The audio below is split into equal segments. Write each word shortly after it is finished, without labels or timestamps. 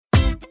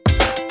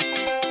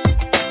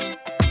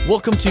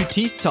Welcome to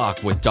Teeth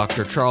Talk with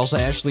Dr. Charles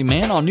Ashley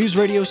Mann on News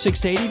Radio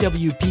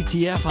 680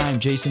 WPTF. I'm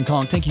Jason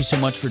Kong. Thank you so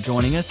much for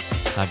joining us.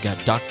 I've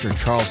got Dr.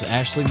 Charles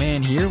Ashley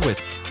Mann here with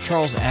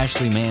Charles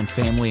Ashley Mann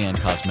Family and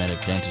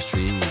Cosmetic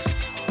Dentistry. He's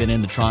been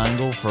in the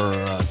Triangle for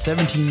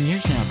 17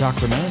 years now.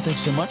 Dr. Mann,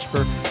 thanks so much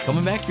for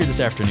coming back here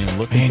this afternoon.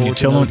 Looking forward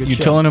to another good show. You're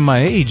telling him my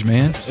age,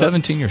 man.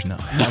 17 years now.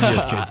 No, I'm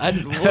just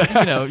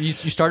kidding. You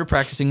started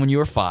practicing when you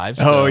were 5.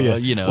 So,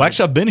 Well,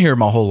 actually, I've been here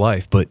my whole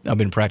life, but I've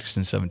been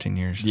practicing 17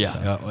 years. Yeah,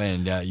 so.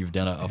 And you've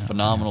done a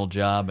phenomenal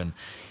job. And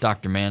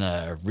Dr. Mann,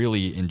 I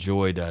really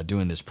enjoyed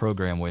doing this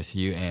program with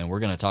you. And we're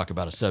going to talk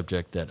about a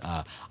subject that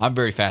I'm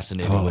very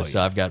fascinated with.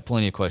 So I've got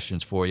plenty of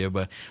questions for you.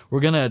 But we're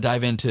going to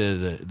dive into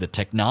the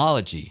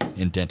technology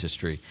in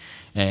dentistry.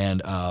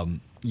 And,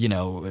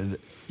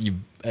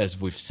 as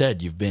we've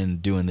said, you've been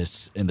doing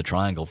this in the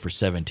Triangle for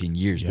 17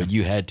 years, but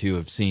you had to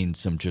have seen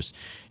some just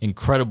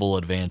incredible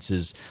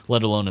advances,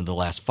 let alone in the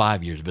last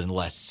 5 years, but in the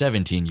last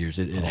 17 years,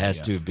 it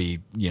has to be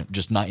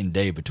just night and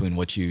day between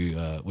what you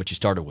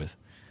started with.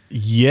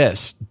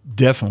 Yes,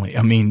 definitely.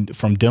 I mean,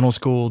 from dental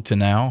school to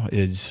now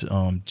is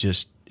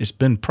it's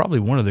been probably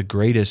one of the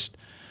greatest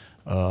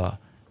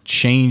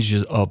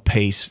changes of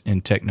pace in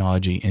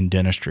technology in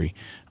dentistry.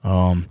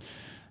 From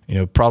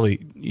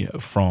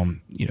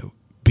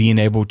being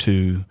able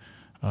to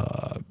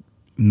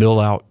mill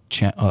out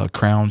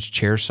crowns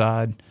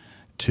chairside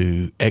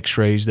to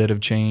X-rays that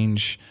have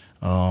changed,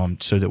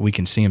 so that we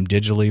can see them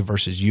digitally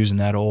versus using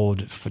that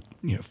old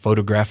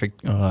photographic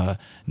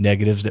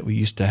negatives that we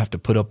used to have to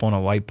put up on a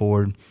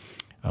whiteboard,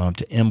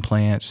 to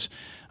implants,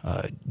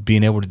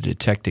 being able to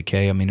detect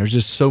decay. I mean, there's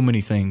just so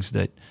many things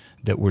that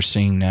we're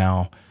seeing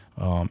now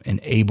and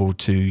able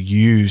to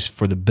use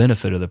for the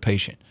benefit of the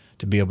patient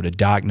to be able to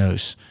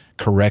diagnose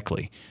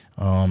correctly.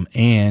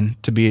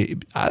 And to be,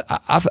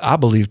 I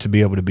believe, to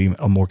be able to be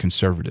a more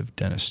conservative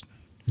dentist.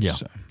 Yeah,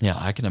 so. Yeah,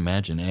 I can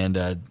imagine.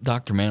 And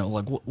Dr. Mann,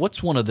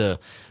 what's one of the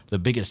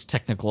biggest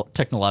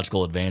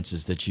technological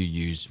advances that you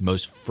use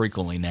most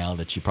frequently now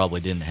that you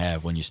probably didn't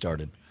have when you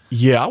started?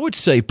 Yeah, I would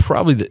say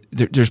probably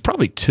there's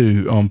probably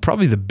two.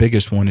 Probably the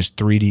biggest one is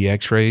 3D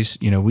X-rays.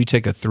 We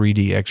take a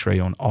 3D X-ray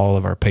on all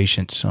of our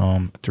patients,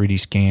 3D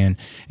scan,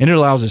 and it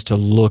allows us to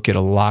look at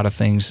a lot of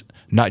things,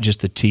 not just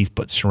the teeth,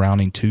 but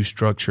surrounding tooth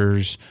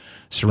structures,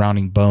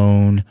 surrounding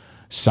bone,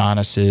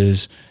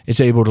 sinuses.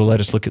 It's able to let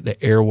us look at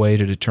the airway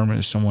to determine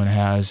if someone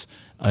has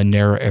a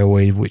narrow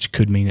airway, which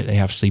could mean that they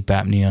have sleep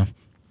apnea.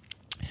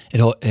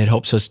 It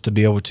helps us to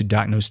be able to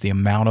diagnose the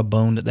amount of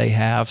bone that they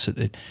have, so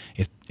that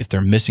if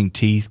they're missing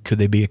teeth, could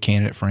they be a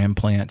candidate for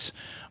implants?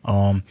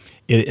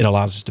 It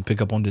allows us to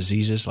pick up on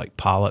diseases like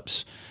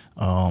polyps,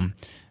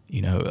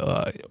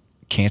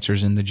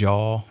 cancers in the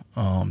jaw,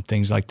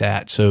 things like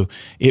that. So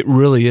it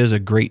really is a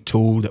great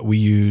tool that we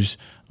use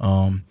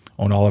on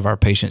all of our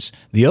patients.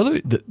 The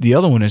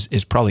other one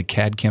is probably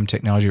CAD/CAM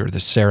technology, or the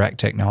CEREC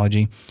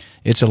technology.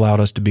 It's allowed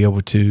us to be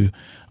able to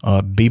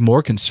be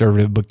more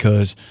conservative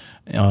because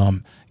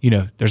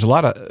there's a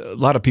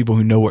lot of people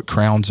who know what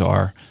crowns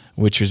are,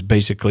 which is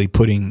basically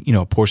putting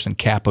a porcelain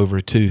cap over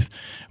a tooth.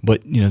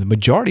 But the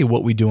majority of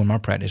what we do in my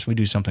practice, we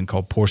do something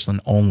called porcelain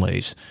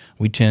onlays.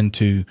 We tend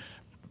to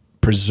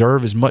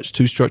preserve as much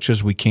tooth structure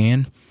as we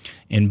can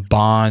and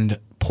bond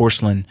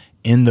porcelain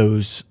in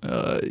those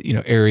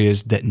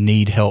areas that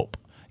need help,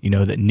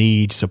 that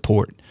need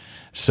support.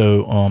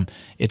 So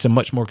it's a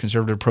much more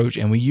conservative approach,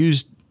 and we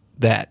use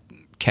that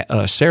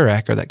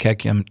CEREC, or that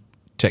CAD/CAM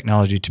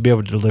technology, to be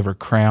able to deliver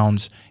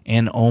crowns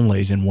and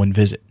onlays in one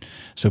visit.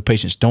 So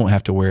patients don't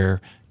have to wear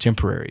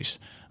temporaries.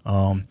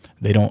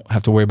 They don't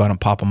have to worry about them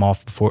popping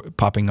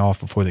off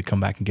before they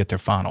come back and get their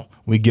final.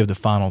 We give the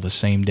final the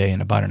same day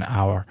in about an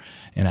hour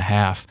and a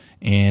half,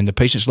 and the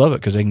patients love it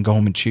because they can go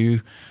home and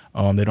chew.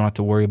 They don't have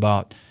to worry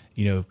about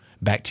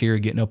bacteria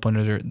getting up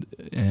under their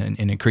and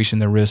increasing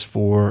their risk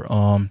for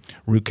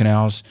root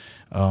canals.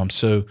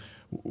 So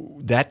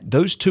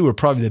those two are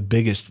probably the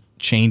biggest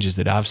changes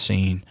that I've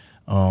seen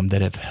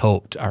that have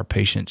helped our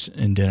patients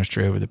in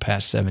dentistry over the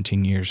past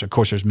 17 years. Of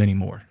course, there's many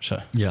more.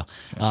 So yeah.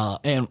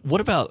 And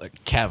what about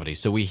cavities?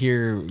 So we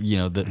hear,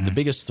 the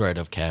biggest threat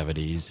of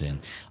cavities, and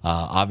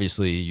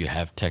obviously you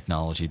have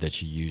technology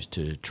that you use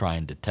to try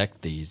and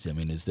detect these. I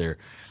mean, is there?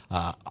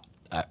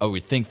 I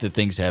would think that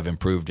things have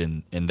improved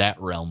in that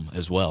realm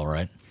as well,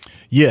 right?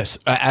 Yes,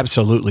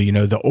 absolutely.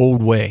 The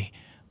old way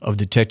of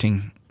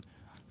detecting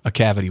a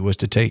cavity was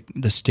to take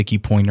the sticky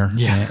pointer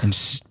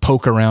and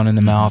poke around in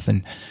the mouth,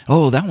 and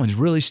that one's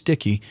really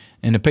sticky,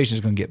 and the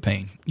patient's going to get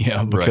pain,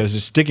 because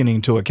it's sticking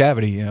into a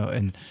cavity,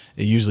 and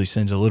it usually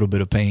sends a little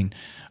bit of pain.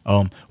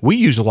 We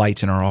use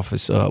lights in our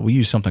office. We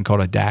use something called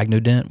a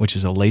Diagnodent, which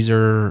is a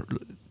laser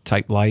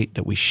type light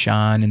that we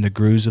shine in the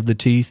grooves of the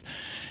teeth,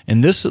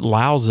 and this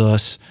allows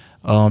us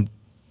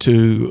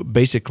to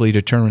basically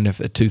determine if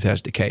a tooth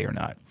has decay or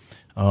not,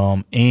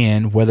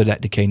 and whether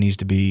that decay needs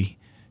to be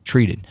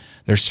treated.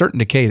 There's certain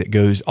decay that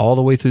goes all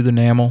the way through the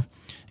enamel,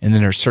 and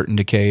then there's certain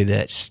decay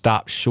that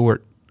stops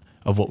short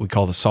of what we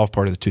call the soft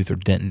part of the tooth, or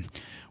dentin.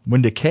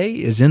 when decay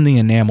is in the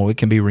enamel, it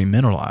can be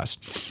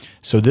remineralized.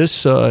 So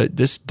this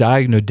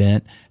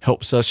Diagnodent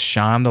helps us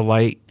shine the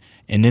light,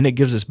 and then it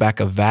gives us back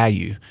a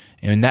value,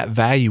 and that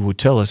value will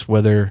tell us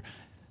whether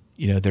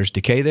there's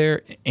decay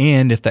there,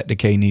 and if that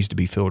decay needs to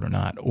be filled or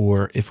not,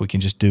 or if we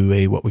can just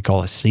do what we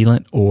call a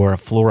sealant or a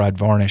fluoride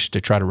varnish to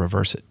try to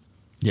reverse it.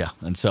 Yeah,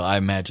 and so I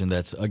imagine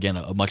that's, again,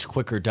 a much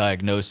quicker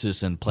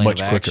diagnosis and plan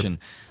of action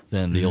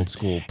than the old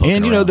school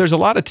poking around. There's a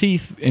lot of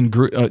teeth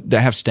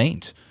that have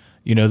stains,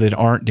 that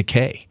aren't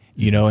decay.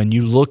 And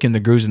you look in the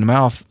grooves in the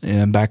mouth,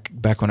 and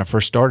back when I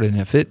first started,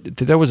 and if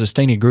there was a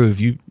staining groove,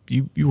 you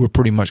were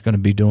pretty much going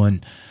to be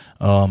doing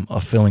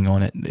a filling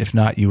on it. If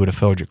not, you would have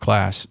failed your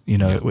class,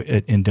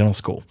 in dental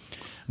school.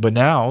 But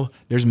now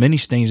there's many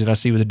stains that I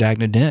see with a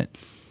Diagnodent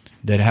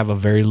that have a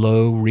very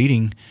low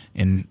reading,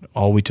 and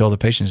all we tell the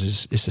patients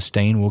is it's a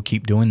stain. We'll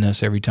keep doing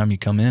this every time you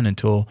come in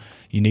until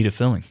you need a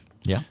filling.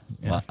 Yeah.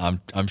 Well,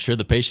 I'm sure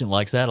the patient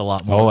likes that a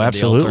lot more. Oh,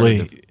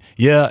 absolutely.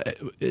 Yeah,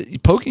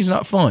 poking's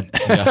not fun.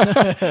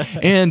 Yeah.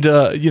 And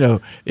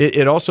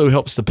it also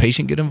helps the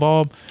patient get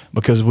involved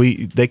because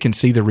they can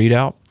see the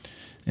readout.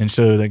 And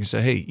so they can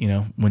say, hey,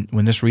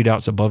 when this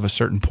readout's above a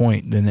certain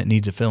point, then it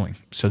needs a filling.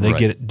 So they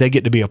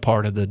get to be a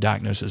part of the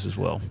diagnosis as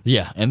well.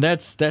 Yeah, and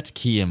that's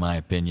key in my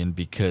opinion,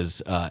 because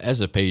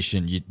as a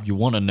patient, you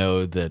want to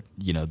know that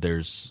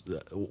there's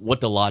what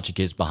the logic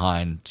is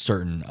behind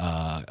certain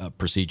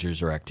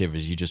procedures or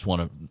activities. You just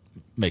want to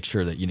make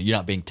sure that you're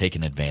not being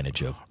taken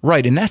advantage of.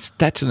 Right, and that's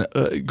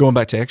going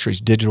back to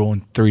X-rays, digital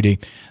and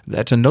 3D.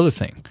 That's another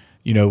thing.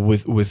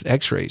 With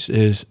X-rays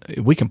is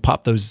we can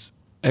pop those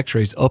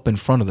X-rays up in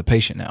front of the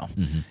patient now,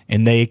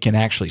 and they can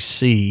actually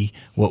see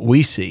what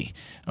we see.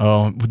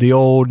 With the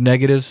old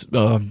negatives,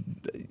 there's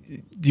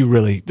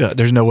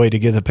no way to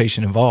get the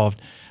patient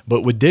involved.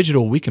 But with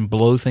digital, we can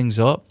blow things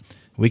up.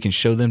 We can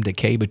show them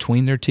decay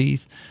between their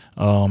teeth.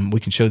 We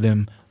can show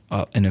them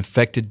an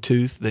infected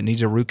tooth that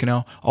needs a root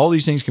canal. All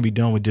these things can be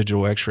done with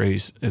digital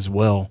X-rays as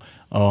well.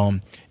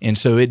 And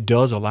so it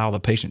does allow the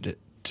patient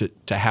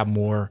to have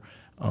more,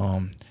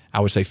 I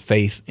would say,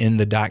 faith in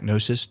the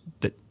diagnosis,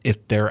 that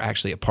if they're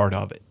actually a part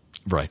of it.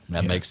 Right.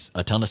 That makes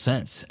a ton of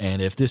sense.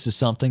 And if this is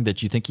something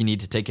that you think you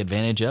need to take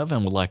advantage of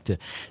and would like to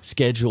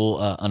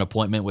schedule an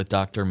appointment with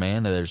Dr.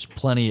 Mann, there's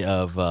plenty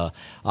of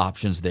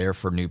options there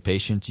for new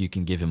patients. You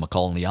can give him a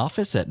call in the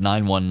office at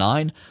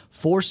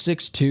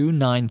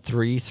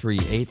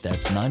 919-462-9338.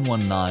 That's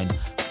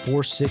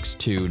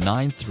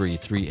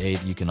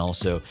 919-462-9338. You can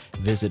also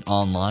visit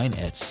online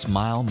at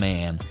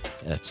smileman,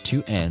 that's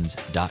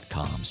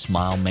 2Ns.com.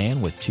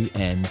 Smileman with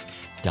 2Ns.com.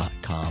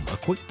 A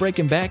quick break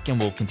and back, and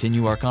we'll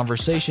continue our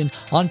conversation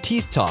on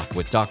Teeth Talk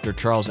with Dr.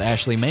 Charles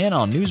Ashley Mann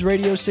on News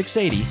Radio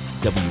 680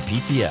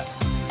 WPTF.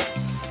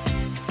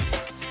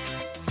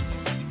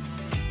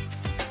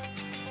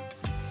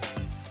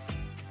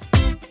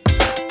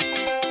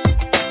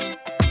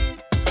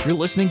 You're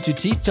listening to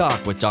Teeth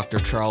Talk with Dr.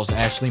 Charles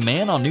Ashley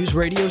Mann on News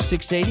Radio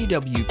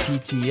 680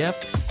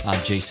 WPTF.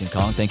 I'm Jason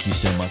Kong. Thank you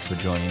so much for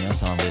joining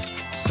us on this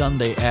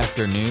Sunday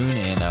afternoon.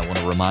 And I want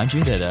to remind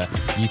you that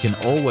you can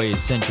always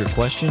send your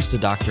questions to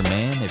Dr.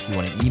 Mann. If you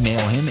want to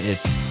email him,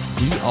 it's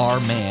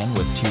drman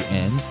with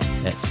 2Ns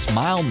at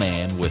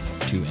smileman with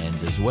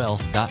 2Ns as well,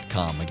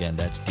 .com. Again,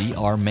 that's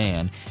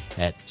drman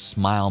at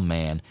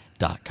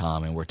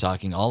smileman.com. And we're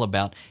talking all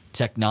about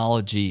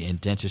technology in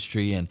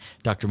dentistry. And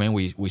Dr. Mann,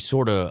 we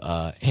sort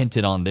of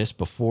hinted on this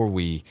before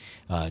we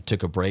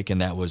took a break, and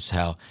that was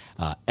how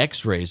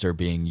X-rays are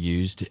being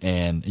used.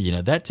 And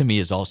that to me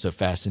is also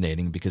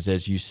fascinating because,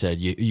 as you said,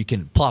 you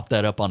can plop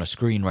that up on a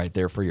screen right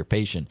there for your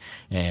patient.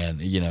 And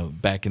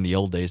back in the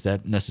old days,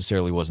 that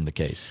necessarily wasn't the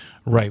case.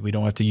 Right. We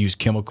don't have to use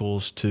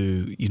chemicals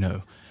to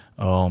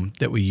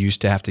that we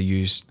used to have to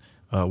use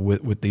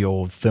with the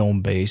old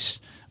film base.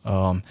 We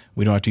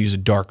don't have to use a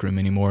darkroom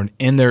anymore,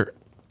 and they're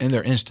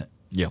instant.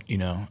 Yeah.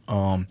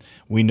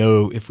 We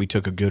know if we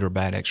took a good or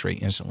bad X-ray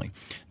instantly.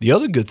 The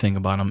other good thing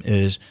about them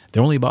is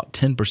they're only about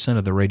 10%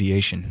 of the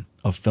radiation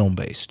of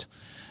film-based.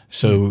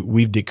 So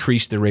we've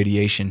decreased the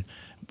radiation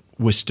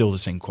with still the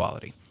same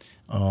quality.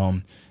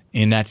 And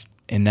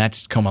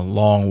that's come a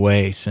long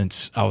way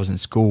since I was in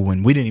school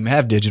when we didn't even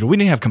have digital. We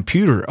didn't have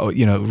computer,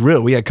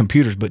 really. We had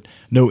computers, but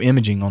no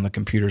imaging on the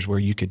computers where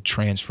you could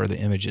transfer the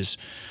images.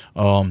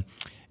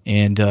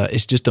 And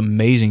it's just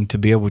amazing to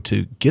be able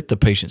to get the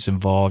patients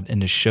involved and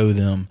to show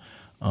them,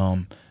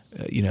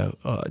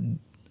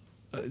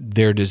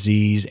 their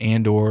disease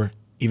and or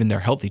even their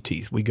healthy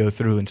teeth. We go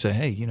through and say,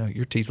 hey,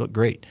 your teeth look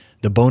great.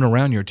 The bone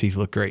around your teeth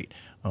look great.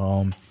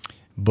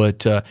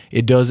 But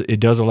it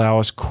does allow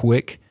us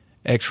quick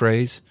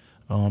X-rays.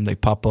 They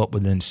pop up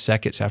within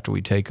seconds after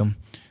we take them,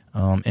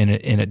 and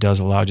it does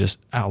allows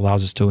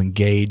us to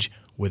engage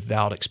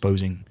without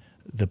exposing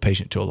the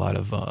patient to a lot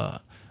of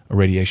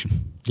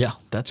radiation. Yeah,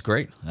 that's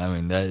great. I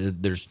mean,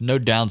 there's no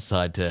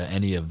downside to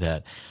any of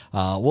that.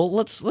 Well,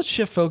 let's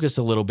shift focus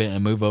a little bit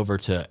and move over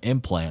to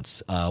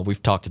implants.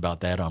 We've talked about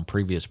that on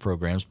previous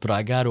programs, but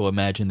I got to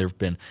imagine there've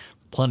been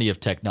plenty of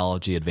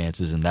technology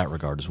advances in that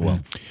regard as well.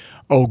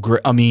 Oh,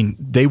 great. I mean,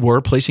 they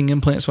were placing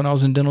implants when I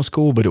was in dental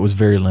school, but it was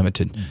very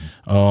limited.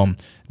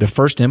 The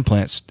first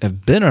implants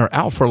have been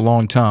out for a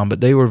long time,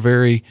 but they were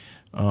very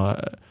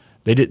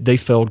they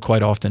failed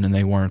quite often, and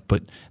they weren't.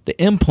 But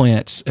the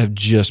implants have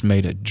just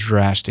made a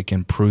drastic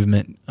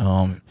improvement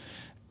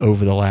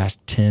over the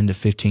last 10 to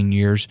 15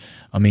 years.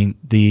 I mean,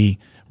 the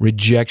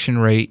rejection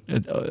rate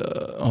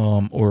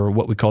or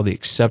what we call the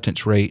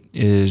acceptance rate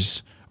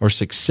or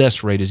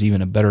success rate is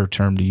even a better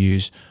term to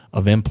use,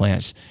 of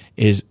implants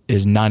is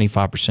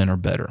 95% or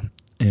better.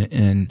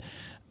 And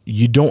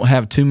you don't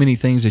have too many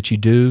things that you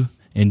do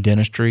in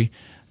dentistry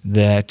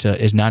that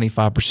is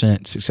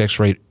 95% success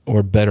rate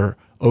or better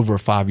over a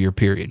 5-year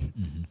period.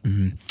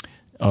 And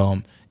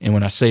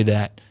when I say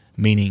that,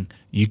 meaning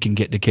you can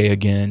get decay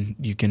again,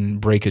 you can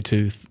break a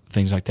tooth,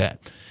 things like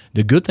that.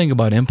 The good thing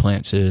about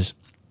implants is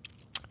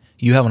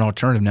you have an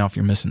alternative now if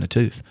you're missing a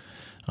tooth.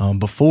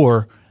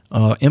 Before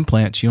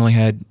implants, you only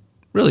had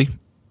really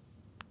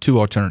 2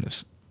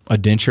 alternatives: a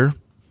denture,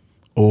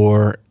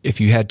 or if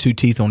you had 2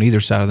 teeth on either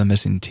side of the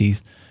missing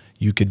teeth,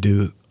 you could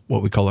do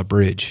what we call a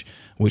bridge,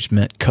 which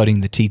meant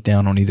cutting the teeth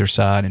down on either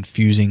side and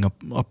fusing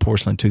a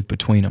porcelain tooth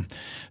between them.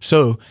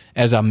 So,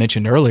 as I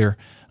mentioned earlier,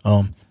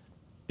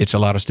 it's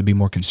allowed us to be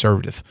more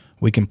conservative.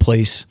 We can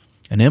place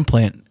an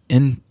implant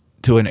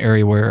into an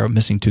area where a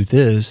missing tooth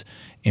is,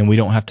 and we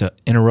don't have to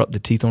interrupt the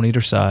teeth on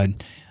either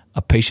side.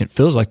 A patient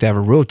feels like they have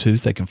a real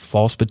tooth. They can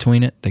floss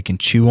between it. They can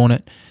chew on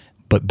it.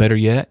 But better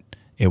yet,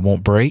 it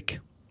won't break,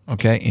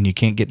 okay, and you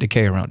can't get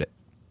decay around it.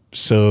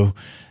 So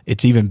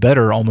it's even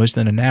better almost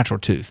than a natural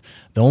tooth.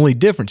 The only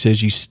difference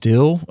is you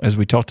still, as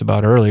we talked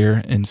about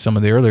earlier in some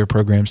of the earlier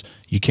programs,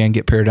 you can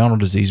get periodontal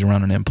disease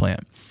around an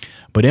implant.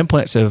 But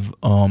implants have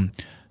come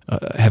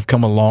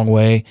a long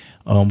way.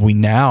 We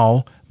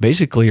now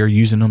basically are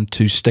using them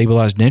to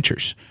stabilize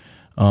dentures,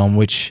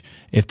 which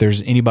if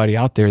there's anybody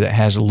out there that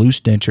has loose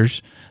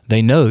dentures,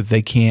 they know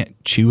they can't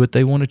chew what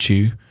they want to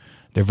chew.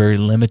 They're very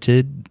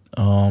limited.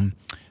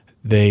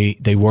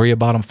 They worry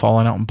about them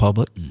falling out in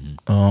public,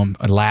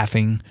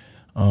 laughing.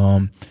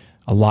 A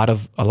lot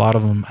of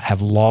them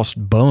have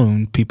lost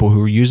bone. People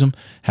who use them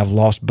have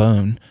lost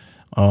bone.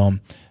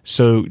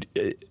 So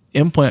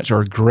implants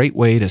are a great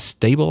way to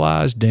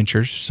stabilize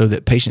dentures so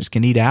that patients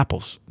can eat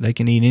apples. They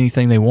can eat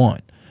anything they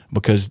want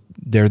because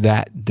they're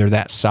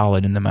that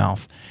solid in the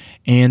mouth.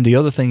 And the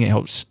other thing it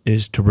helps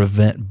is to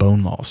prevent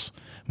bone loss.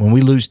 When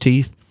we lose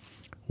teeth,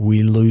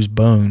 we lose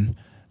bone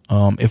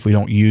if we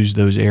don't use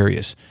those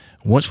areas.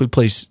 Once we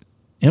place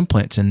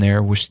implants in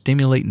there, we're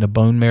stimulating the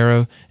bone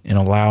marrow and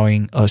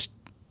allowing us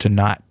to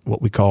not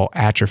what we call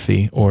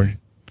atrophy, or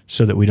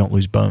so that we don't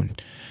lose bone.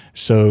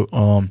 So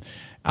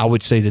I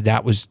would say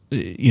that was,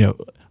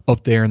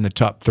 up there in the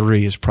top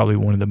 3 is probably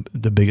one of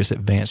the biggest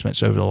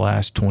advancements over the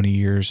last 20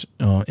 years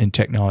in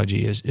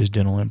technology is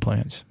dental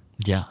implants.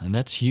 Yeah, and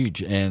that's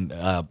huge. And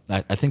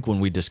I think when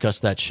we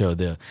discussed that show,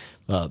 the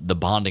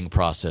bonding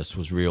process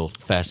was real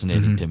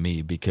fascinating to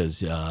me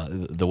because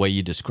the way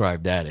you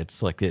described that,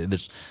 it's like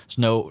there's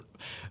no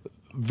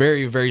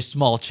very, very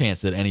small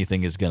chance that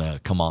anything is going to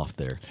come off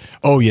there.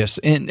 Oh, yes.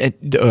 And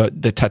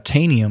the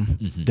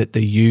titanium that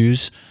they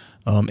use,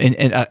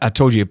 and I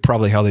told you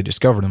probably how they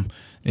discovered them,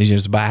 is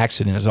just by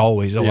accident, as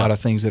always. A lot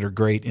of things that are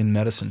great in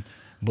medicine.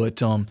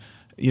 But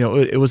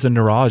it was a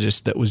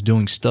neurologist that was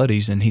doing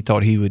studies, and he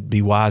thought he would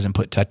be wise and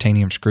put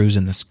titanium screws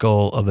in the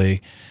skull of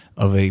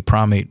a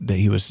primate that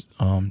he was,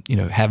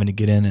 having to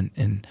get in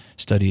and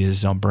study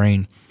his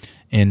brain.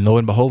 And lo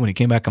and behold, when he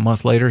came back a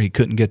month later, he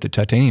couldn't get the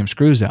titanium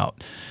screws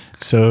out.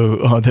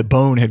 So the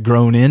bone had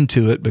grown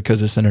into it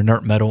because it's an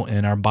inert metal,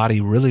 and our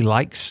body really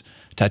likes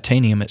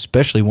titanium,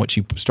 especially once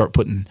you start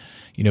putting,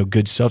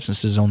 good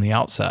substances on the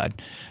outside.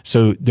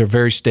 So they're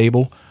very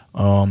stable.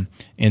 And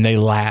they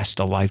last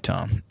a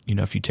lifetime,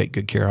 if you take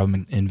good care of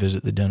them and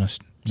visit the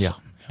dentist. Yeah,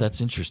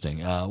 that's interesting.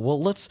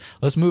 Well, let's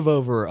move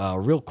over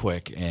real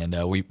quick, and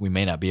we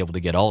may not be able to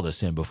get all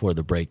this in before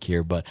the break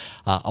here, but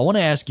I want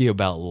to ask you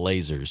about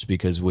lasers,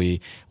 because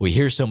we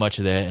hear so much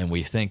of that, and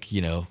we think,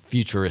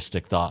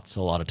 futuristic thoughts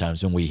a lot of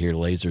times when we hear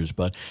lasers,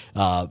 but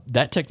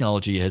that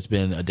technology has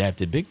been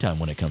adapted big time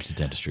when it comes to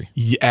dentistry.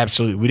 Yeah,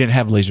 absolutely. We didn't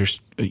have lasers,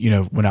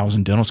 when I was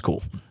in dental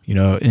school,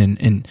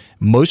 and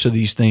most of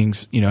these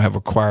things, have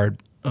required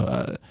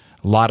a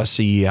lot of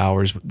CE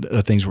hours,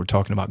 things we're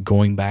talking about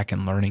going back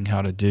and learning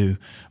how to do,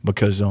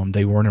 because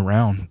they weren't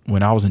around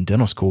when I was in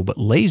dental school. But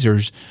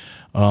lasers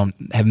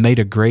have made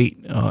a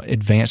great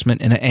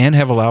advancement and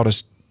have allowed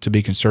us to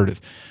be conservative.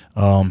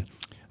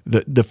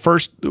 The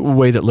first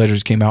way that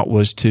lasers came out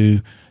was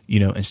to,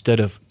 instead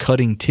of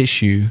cutting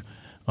tissue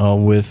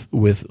with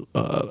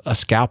a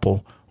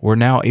scalpel, we're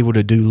now able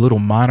to do little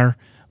minor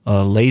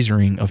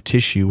lasering of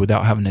tissue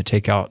without having to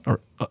take out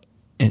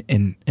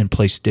and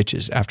place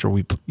stitches after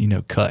we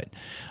cut.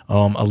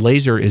 A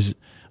laser is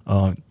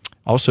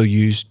also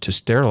used to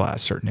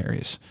sterilize certain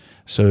areas.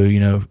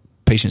 So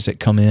patients that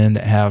come in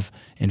that have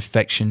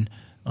infection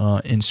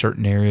in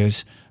certain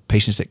areas,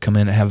 patients that come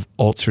in that have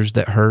ulcers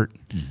that hurt.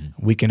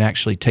 We can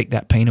actually take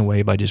that pain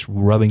away by just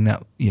rubbing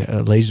that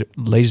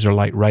laser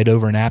light right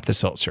over an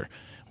aphthous ulcer,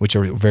 which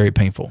are very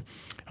painful.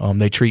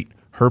 They treat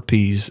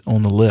herpes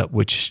on the lip,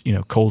 which,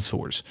 cold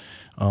sores.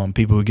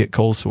 People who get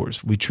cold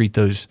sores, we treat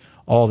those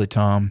all the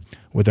time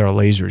with our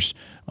lasers.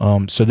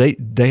 So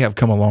they have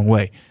come a long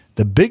way.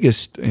 The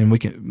biggest, and we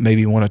can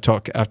maybe want to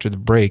talk after the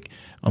break,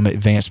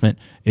 advancement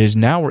is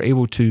now we're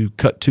able to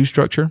cut tooth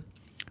structure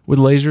with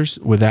lasers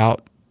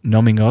without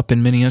numbing up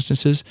in many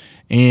instances,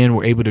 and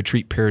we're able to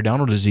treat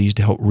periodontal disease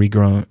to help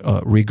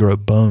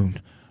regrow bone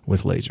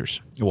with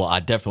lasers. Well, I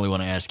definitely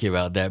want to ask you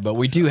about that, but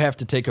we do have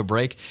to take a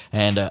break.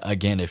 And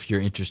again, if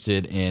you're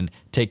interested in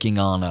taking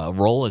on a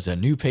role as a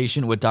new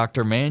patient with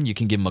Dr. Mann, you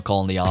can give him a call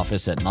in the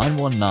office at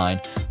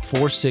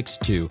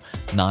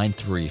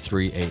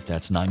 919-462-9338.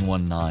 That's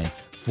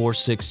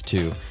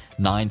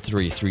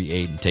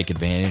 919-462-9338, and take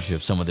advantage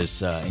of some of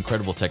this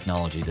incredible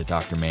technology that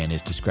Dr. Mann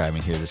is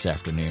describing here this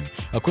afternoon.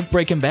 A quick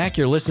break and back.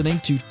 You're listening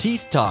to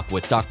Teeth Talk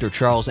with Dr.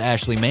 Charles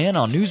Ashley Mann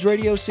on News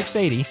Radio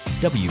 680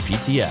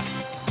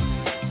 WPTF.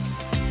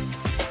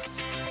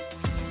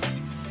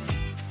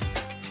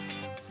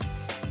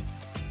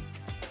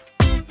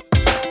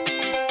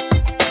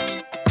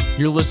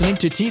 You're listening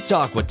to Teeth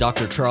Talk with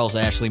Dr. Charles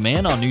Ashley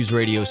Mann on News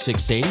Radio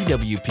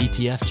 680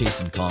 WPTF.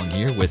 Jason Kong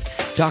here with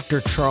Dr.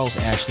 Charles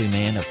Ashley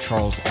Mann of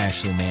Charles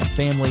Ashley Mann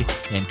Family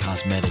and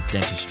Cosmetic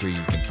Dentistry.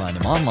 You can find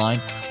him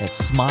online at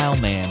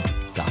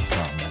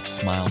smileman.com. That's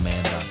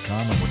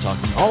smileman.com. And we're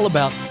talking all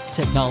about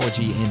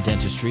technology in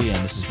dentistry,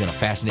 and this has been a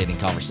fascinating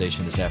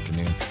conversation this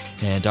afternoon.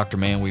 And Dr.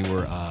 Mann, we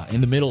were in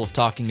the middle of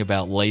talking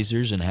about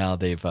lasers and how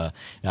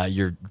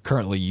you're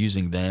currently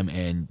using them,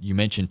 and you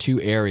mentioned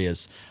two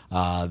areas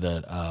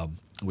that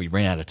we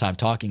ran out of time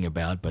talking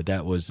about, but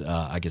that was,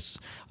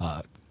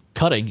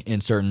 cutting in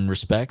certain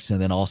respects,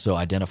 and then also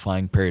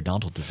identifying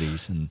periodontal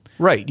disease.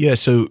 Right, yeah.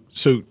 So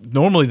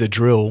normally the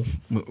drill,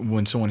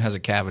 when someone has a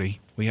cavity,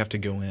 we have to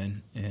go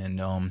in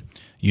and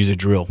use a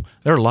drill.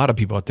 There are a lot of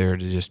people out there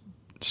that are just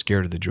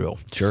scared of the drill.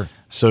 Sure.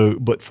 So,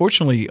 but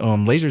fortunately,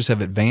 lasers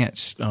have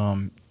advanced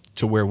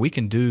to where we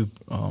can do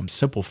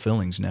simple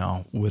fillings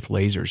now with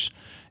lasers,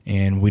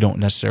 and we don't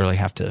necessarily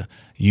have to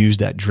use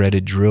that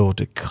dreaded drill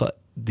to cut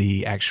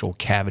the actual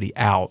cavity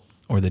out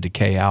or the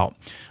decay out.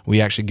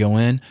 We actually go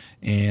in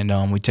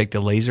and we take the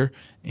laser,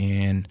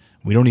 and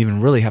we don't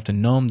even really have to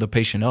numb the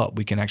patient up.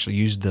 We can actually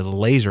use the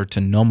laser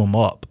to numb them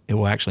up. It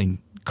will actually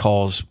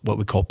cause what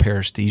we call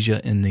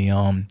paresthesia in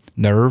the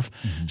nerve,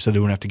 so they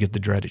won't have to get the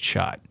dreaded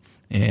shot.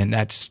 And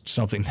that's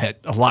something that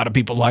a lot of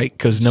people like,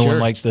 because no one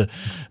likes the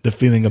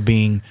feeling of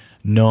being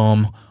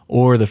numb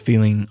or the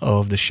feeling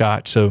of the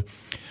shot. So,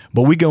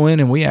 but we go in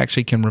and we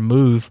actually can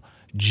remove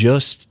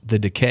just the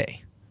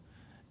decay,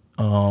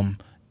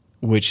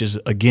 which is,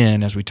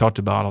 again, as we talked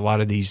about, a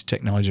lot of these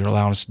technologies are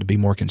allowing us to be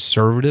more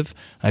conservative.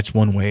 That's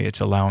one way it's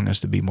allowing us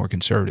to be more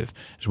conservative,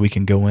 is we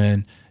can go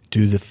in,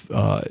 do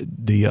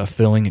the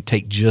filling, and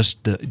take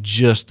just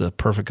the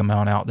perfect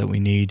amount out that we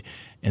need,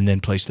 and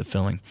then place the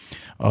filling.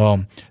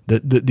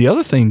 The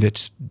other thing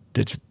that's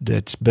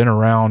been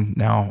around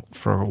now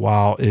for a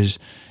while is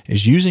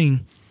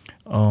using,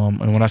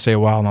 and when I say a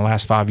while, in the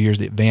last 5 years,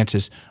 the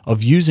advances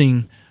of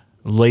using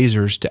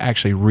lasers to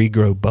actually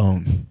regrow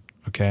bone.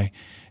 Okay,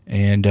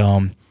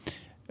 and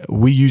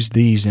we use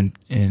these, and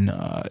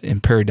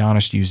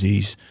periodontists use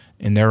these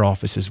in their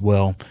office as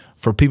well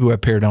for people who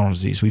have periodontal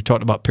disease. We've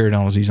talked about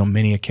periodontal disease on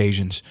many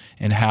occasions,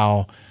 and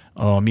how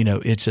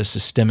it's a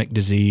systemic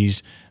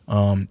disease,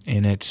 and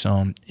it's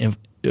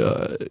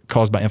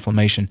caused by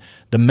inflammation.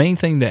 The main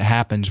thing that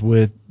happens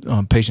with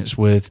patients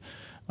with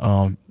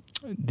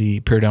the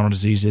periodontal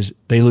disease is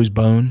they lose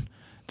bone,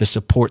 the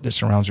support that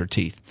surrounds their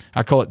teeth.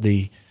 I call it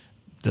the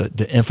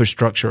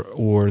infrastructure,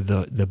 or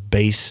the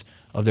base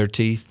of their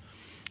teeth.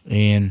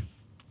 And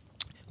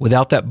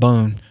without that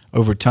bone,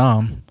 over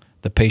time,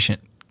 the patient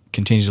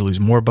continues to lose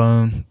more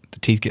bone, the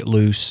teeth get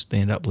loose, they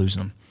end up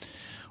losing them.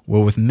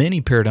 Well, with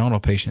many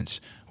periodontal patients,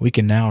 we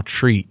can now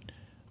treat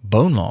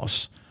bone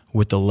loss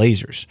with the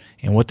lasers.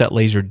 And what that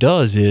laser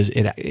does is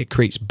it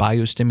creates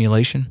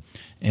biostimulation,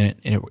 and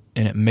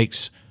it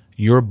makes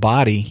your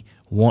body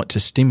want to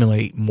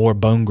stimulate more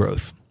bone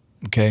growth.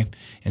 Okay,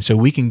 and so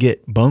we can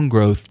get bone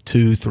growth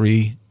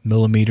 2-3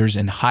 millimeters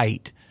in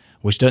height,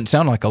 which doesn't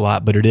sound like a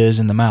lot, but it is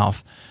in the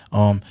mouth,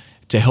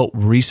 to help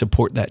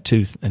re-support that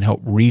tooth and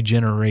help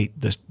regenerate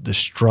the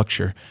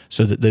structure,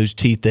 so that those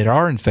teeth that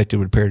are infected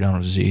with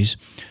periodontal disease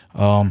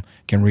can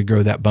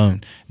regrow that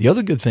bone. The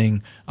other good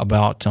thing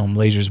about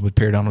lasers with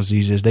periodontal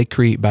disease is they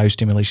create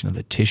biostimulation of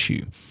the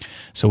tissue.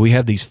 So we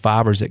have these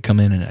fibers that come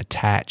in and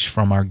attach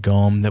from our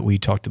gum that we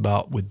talked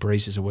about with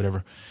braces or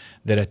whatever,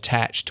 that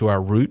attach to our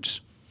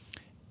roots.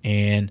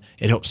 And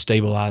it helps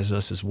stabilize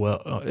us as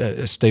well,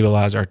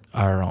 stabilize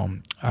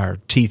our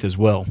teeth as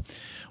well.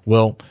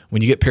 Well,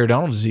 when you get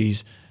periodontal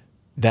disease,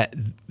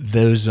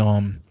 those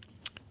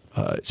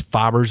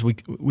fibers,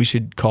 we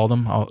should call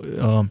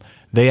them,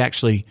 they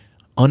actually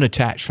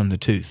unattach from the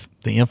tooth.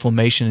 The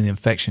inflammation and the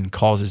infection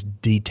causes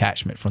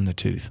detachment from the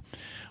tooth.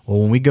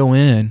 Well, when we go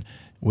in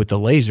with the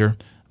laser,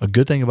 a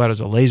good thing about it as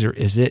a laser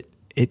is it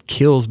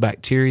kills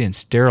bacteria and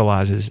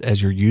sterilizes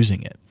as you're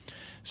using it.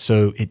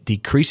 So it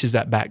decreases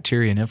that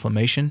bacteria and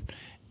inflammation,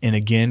 and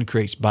again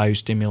creates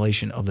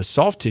biostimulation of the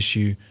soft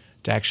tissue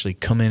to actually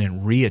come in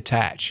and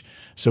reattach.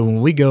 So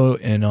when we go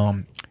and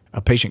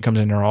a patient comes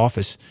into our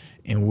office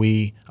and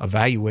we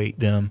evaluate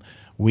them,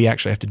 we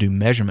actually have to do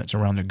measurements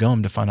around their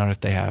gum to find out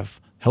if they have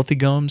healthy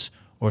gums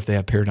or if they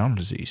have periodontal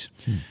disease.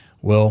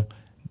 Well,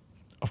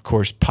 of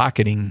course,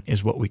 pocketing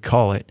is what we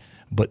call it,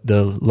 but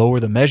the lower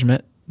the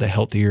measurement, the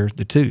healthier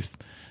the tooth.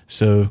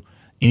 So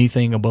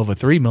anything above a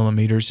 3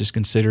 millimeters is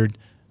considered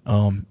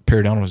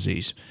periodontal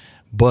disease.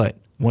 But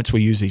once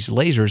we use these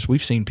lasers,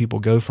 we've seen people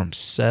go from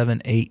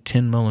 7, 8,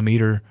 10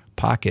 millimeter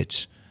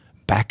pockets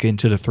back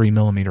into the 3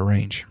 millimeter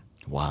range.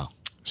 Wow.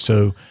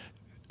 So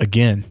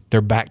again,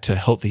 they're back to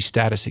healthy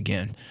status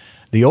again.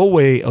 The old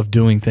way of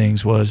doing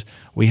things was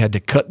we had to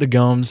cut the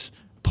gums,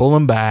 pull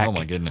them back. Oh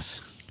my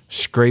goodness.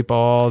 Scrape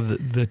all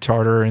the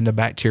tartar and the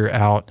bacteria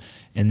out,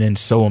 and then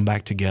sew them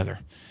back together.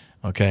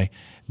 Okay.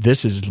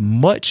 This is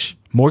much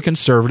more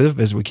conservative,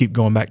 as we keep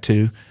going back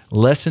to,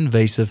 less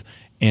invasive,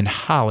 and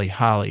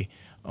highly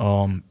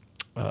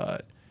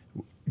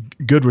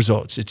good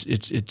results.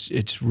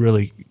 It's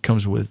really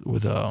comes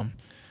with a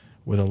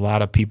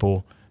lot of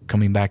people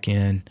coming back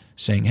in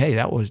saying, "Hey,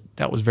 that was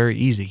very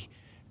easy,"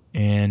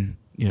 and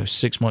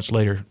 6 months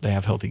later they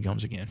have healthy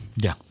gums again.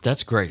 Yeah,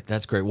 that's great.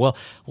 That's great. Well,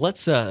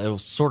 let's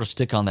sort of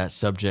stick on that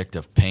subject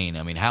of pain.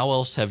 I mean, how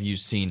else have you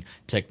seen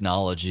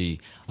technology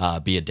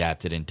be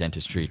adapted in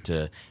dentistry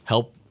to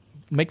help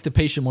make the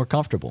patient more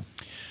comfortable?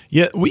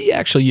 Yeah, we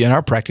actually, in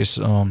our practice,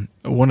 one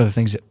of the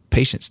things that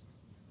patients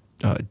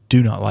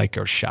do not like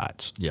are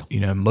shots. Yeah.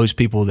 Most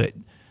people that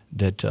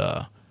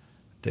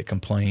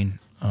complain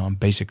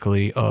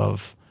basically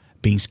of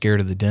being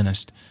scared of the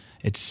dentist,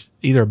 it's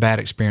either a bad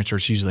experience or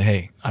it's usually,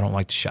 hey, I don't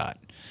like the shot.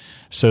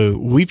 So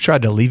we've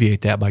tried to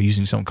alleviate that by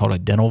using something called a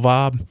dental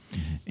vibe.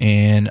 Mm-hmm.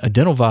 And a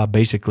dental vibe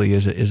basically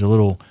is a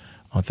little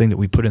thing that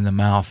we put in the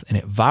mouth, and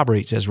it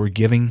vibrates as we're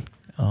giving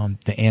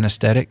the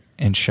anesthetic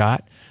and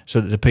shot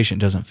so that the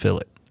patient doesn't feel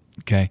it.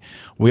 Okay.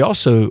 We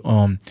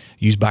also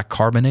use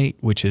bicarbonate,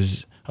 which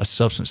is a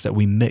substance that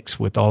we mix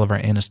with all of our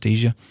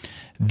anesthesia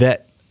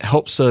that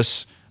helps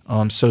us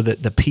so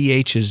that the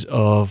pHs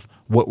of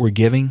what we're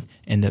giving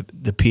and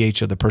the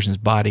pH of the person's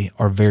body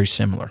are very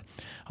similar.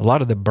 A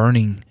lot of the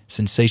burning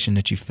sensation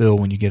that you feel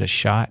when you get a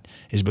shot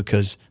is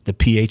because the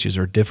pHs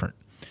are different.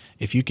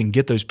 If you can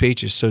get those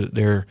pHs so that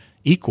they're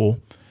equal,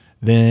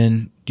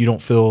 then you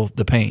don't feel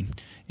the pain.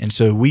 And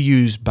so we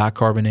use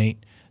bicarbonate,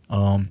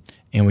 and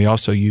we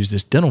also use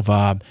this dental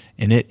vibe,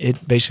 and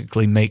it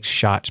basically makes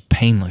shots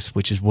painless,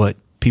 which is what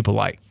people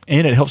like,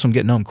 and it helps them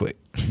get numb quick.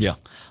 Yeah.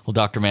 Well,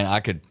 Dr. Mann, I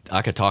could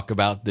talk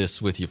about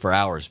this with you for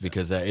hours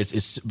because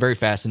it's very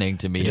fascinating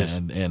to me,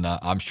 and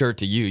I'm sure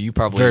to you. You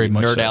probably very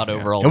much nerd so, out yeah.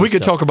 over all. And this we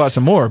could stuff. talk about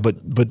some more, but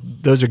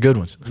those are good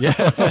ones.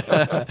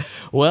 Yeah.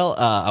 Well,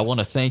 I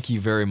want to thank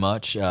you very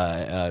much,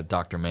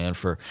 Dr. Mann,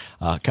 for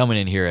coming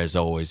in here as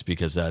always,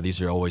 because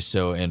these are always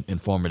so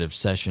informative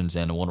sessions.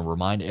 And I want to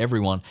remind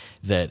everyone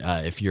that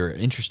if you're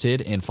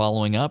interested in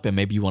following up and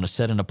maybe you want to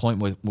set an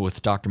appointment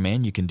with Dr.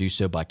 Mann, you can do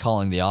so by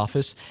calling the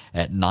office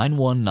at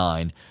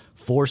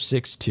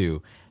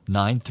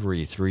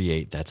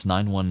 919-462-9338. That's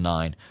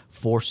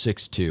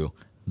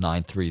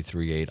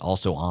 919-462-9338.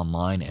 Also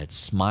online at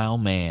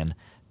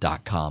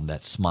smileman.com.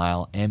 That's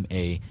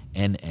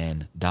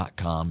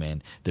smilemann.com.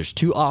 And there's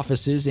 2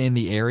 offices in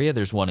the area.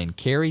 There's one in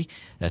Cary,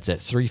 that's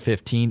at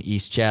 315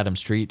 East Chatham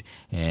Street,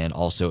 and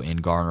also in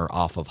Garner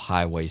off of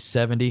Highway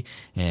 70.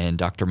 And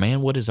Dr.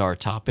 Mann, what is our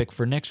topic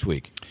for next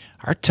week?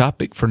 Our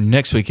topic for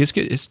next week is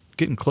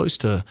getting close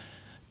to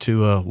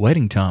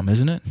wedding time,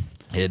 isn't it?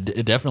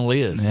 It definitely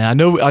is. Yeah, I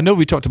know.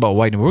 We talked about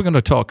whitening, but we're going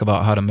to talk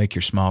about how to make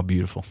your smile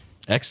beautiful.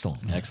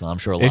 Excellent. I'm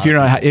sure if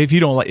you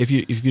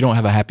don't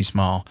have a happy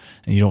smile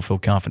and you don't feel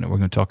confident, we're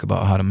going to talk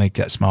about how to make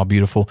that smile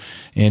beautiful.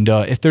 And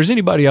if there's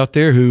anybody out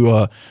there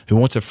who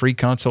wants a free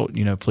consult,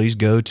 please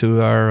go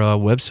to our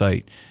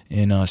website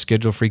and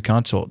schedule a free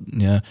consult.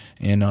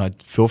 And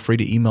feel free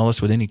to email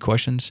us with any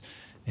questions.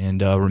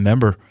 And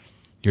remember,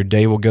 your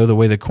day will go the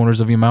way the corners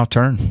of your mouth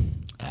turn.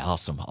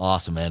 Awesome.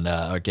 And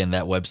again,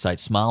 that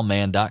website,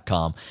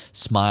 smileman.com,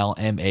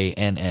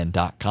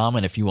 smilemann.com.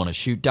 And if you want to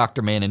shoot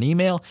Dr. Mann an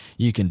email,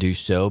 you can do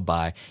so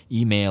by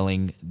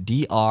emailing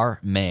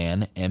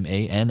drmann,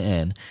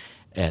 M-A-N-N,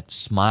 at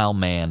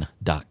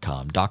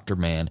smileman.com,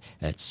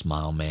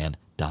 drmann@smileman.com.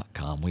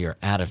 We are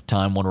out of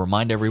time. Want to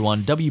remind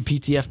everyone,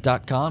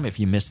 WPTF.com. If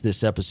you missed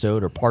this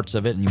episode or parts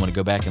of it and you want to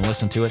go back and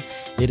listen to it,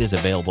 it is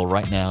available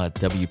right now at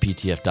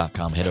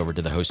WPTF.com. Head over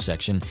to the host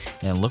section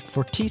and look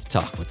for Teeth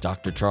Talk with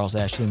Dr. Charles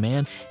Ashley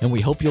Mann. And we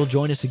hope you'll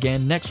join us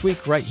again next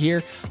week right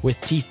here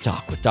with Teeth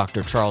Talk with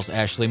Dr. Charles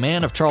Ashley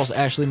Mann of Charles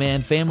Ashley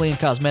Mann Family and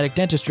Cosmetic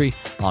Dentistry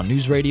on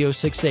News Radio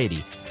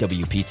 680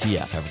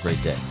 WPTF. Have a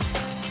great day.